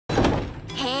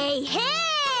Hey,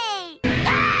 hey!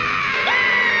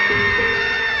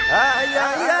 Ay,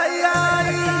 ay, ay, ay.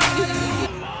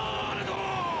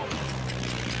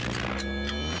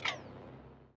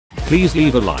 Please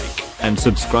leave a like and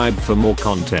subscribe for more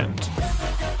content.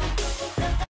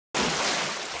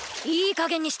 いい加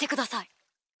減にしてください。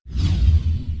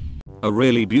 A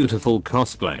really beautiful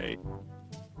cosplay.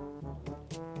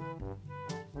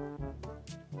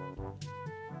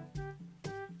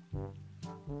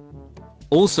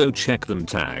 Also check them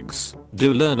tags.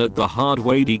 Do learn at the hard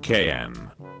way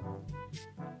DKM.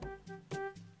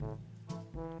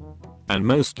 And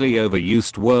mostly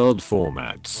overused world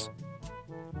formats.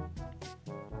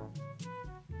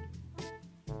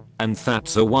 And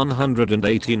that's a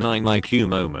 189 IQ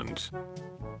moment.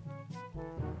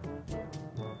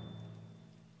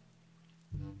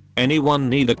 Anyone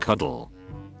need a cuddle?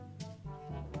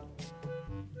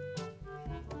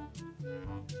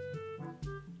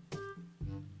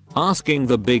 Asking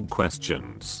the big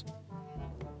questions.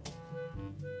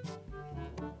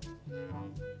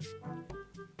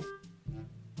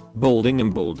 Balding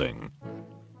and balding.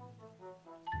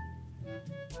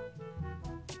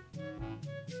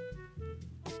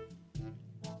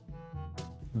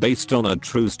 Based on a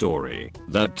true story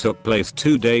that took place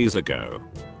 2 days ago.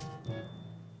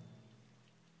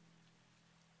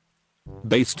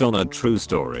 Based on a true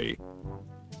story.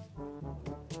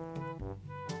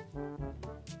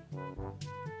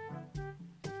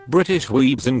 British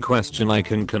weebs in question, I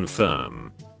can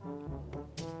confirm.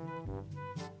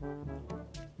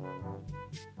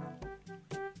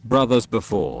 Brothers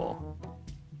before.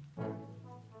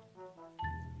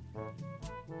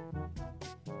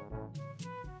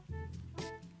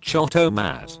 Chotto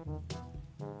Matt.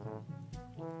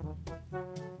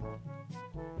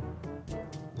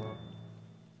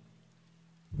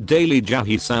 Daily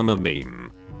Jahi Sama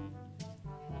meme.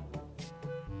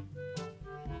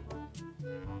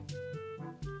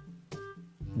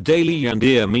 Daily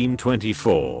Yandir meme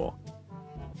 24.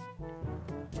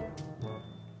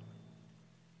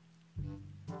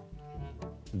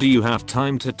 Do you have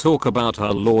time to talk about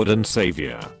our Lord and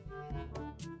Savior?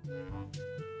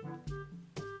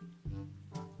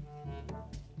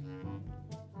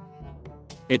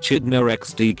 Echidna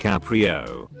X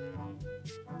DiCaprio.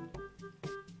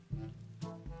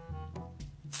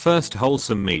 First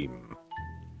wholesome meme.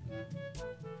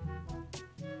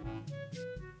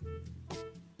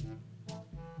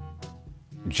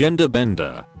 Gender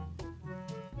bender.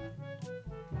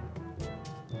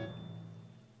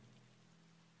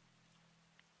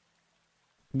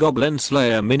 Goblin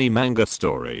Slayer mini manga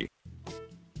story.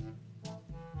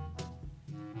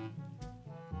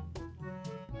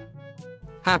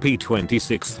 Happy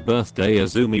 26th birthday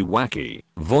Azumi Waki,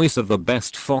 voice of the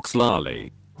best Fox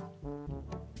Lali.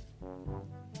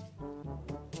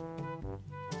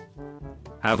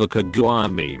 Have a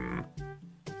Kagua meme.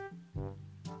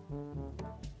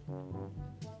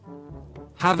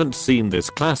 Haven't seen this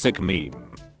classic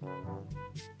meme.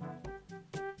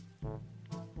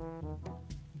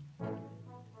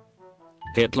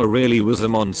 Hitler really was a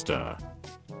monster.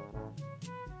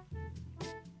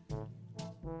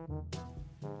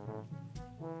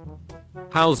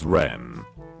 How's Rem?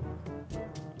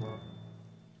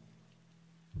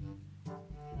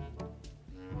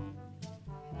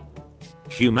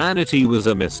 Humanity was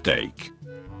a mistake.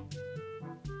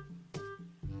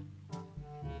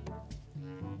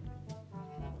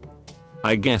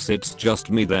 I guess it's just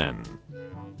me then.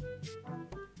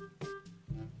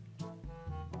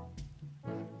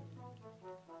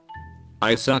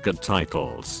 I suck at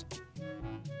titles.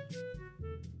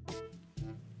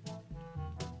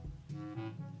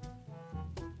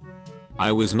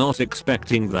 I was not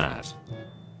expecting that.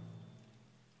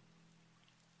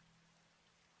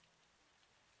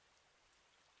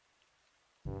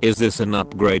 Is this an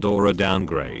upgrade or a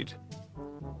downgrade?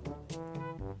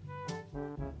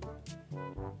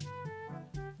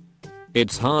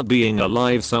 It's hard being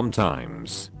alive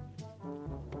sometimes.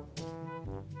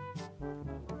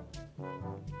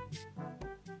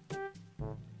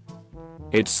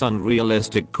 It's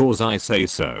unrealistic cause I say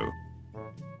so.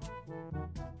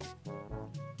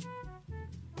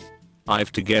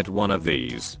 I've to get one of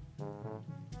these.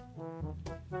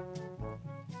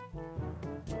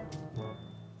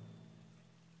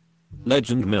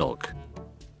 Legend milk.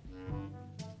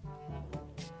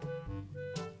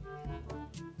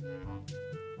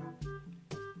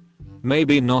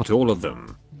 Maybe not all of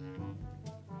them.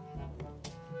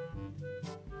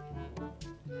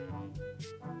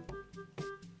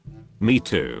 Me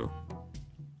too.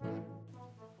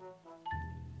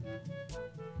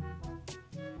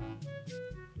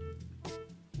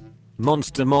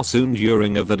 Monster monsoon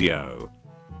during a video.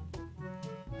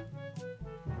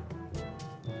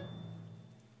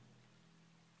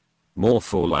 More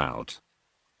Fallout.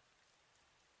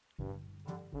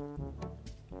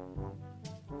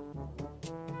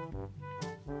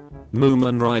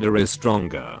 Moomin Rider is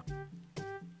stronger.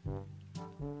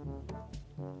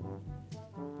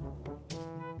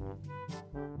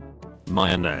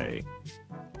 Mayonnaise.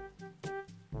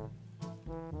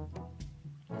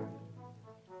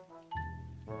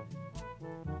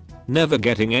 Never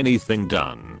getting anything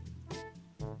done.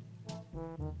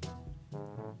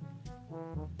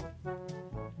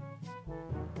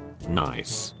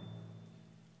 Nice.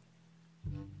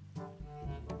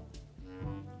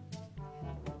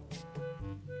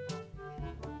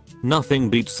 Nothing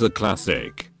beats the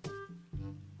classic.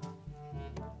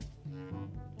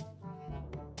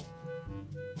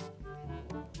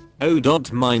 Oh,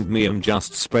 don't mind me, I'm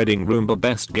just spreading Roomba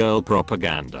best girl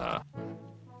propaganda.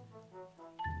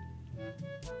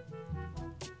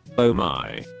 Oh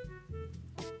my.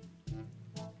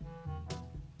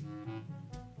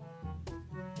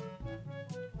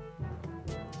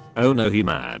 Oh no, he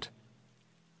mad.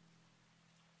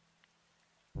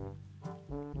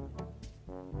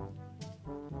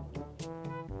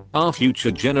 Our future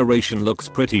generation looks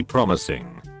pretty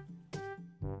promising.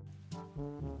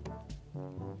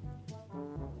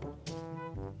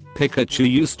 Pikachu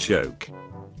used choke.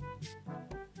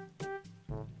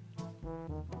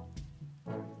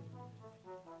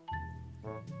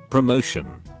 Promotion.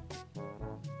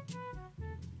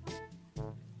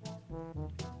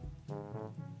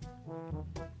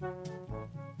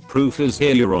 Proof is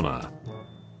here, Your Honor.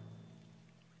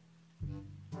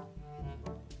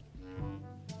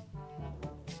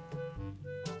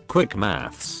 Quick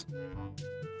maths.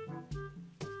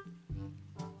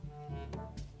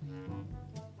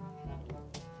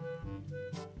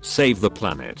 Save the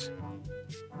planet.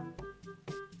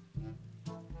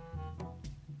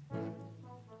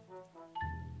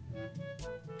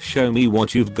 Show me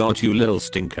what you've got, you little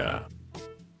stinker.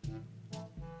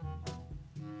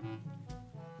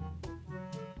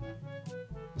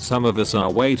 Some of us are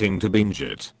waiting to binge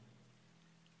it.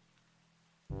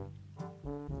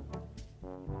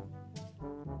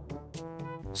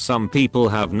 Some people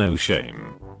have no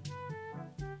shame.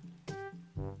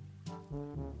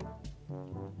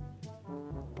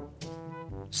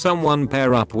 Someone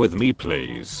pair up with me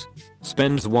please.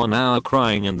 Spends 1 hour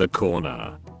crying in the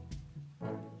corner.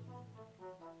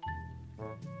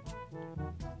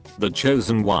 The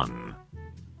chosen one.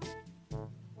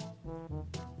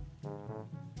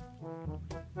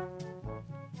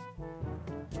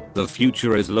 The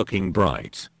future is looking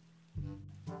bright.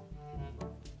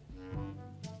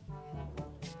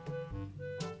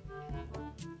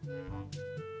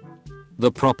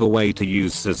 The proper way to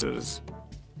use scissors.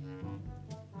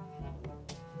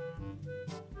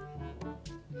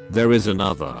 There is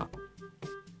another.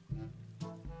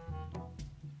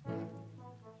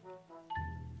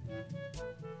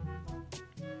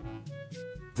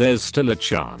 There's still a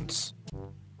chance.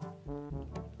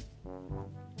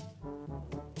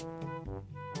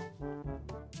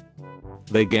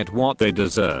 They get what they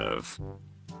deserve.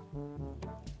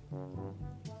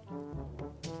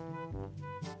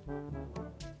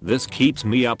 This keeps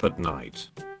me up at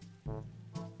night.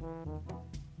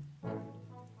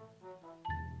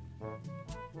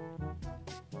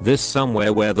 This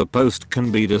somewhere where the post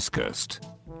can be discussed.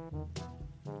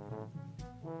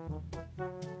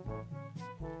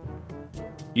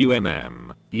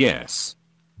 yes.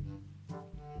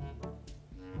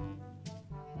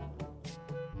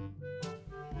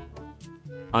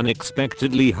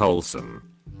 Unexpectedly wholesome.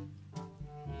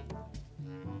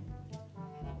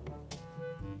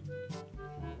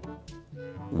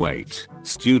 Wait,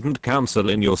 student council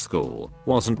in your school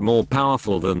wasn't more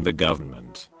powerful than the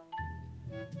government.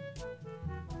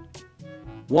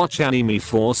 Watch anime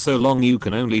for so long you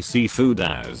can only see food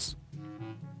as.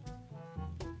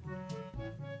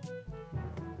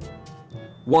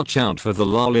 Watch out for the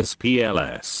lawless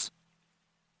PLS.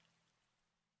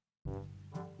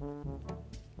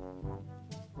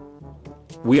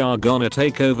 We are gonna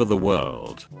take over the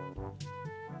world.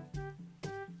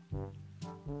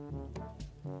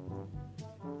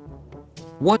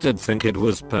 What did think it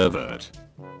was pervert?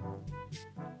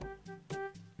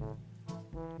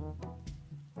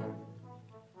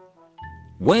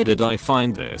 Where did I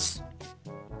find this?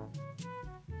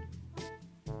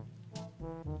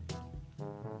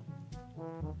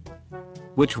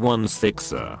 Which one's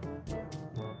thicker?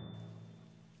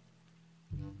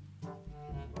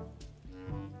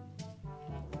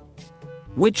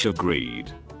 Which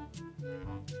agreed?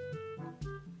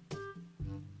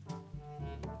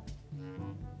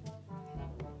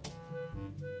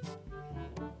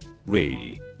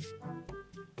 Re.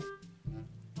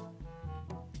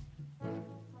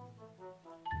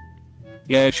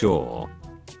 Yeah, sure.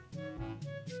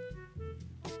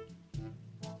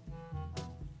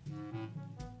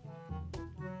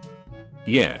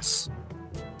 Yes.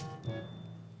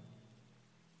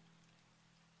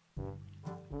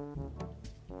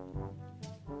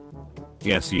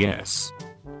 Yes, yes.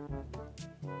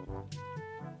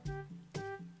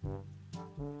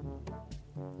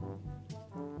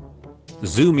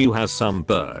 Zoomu has some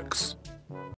perks.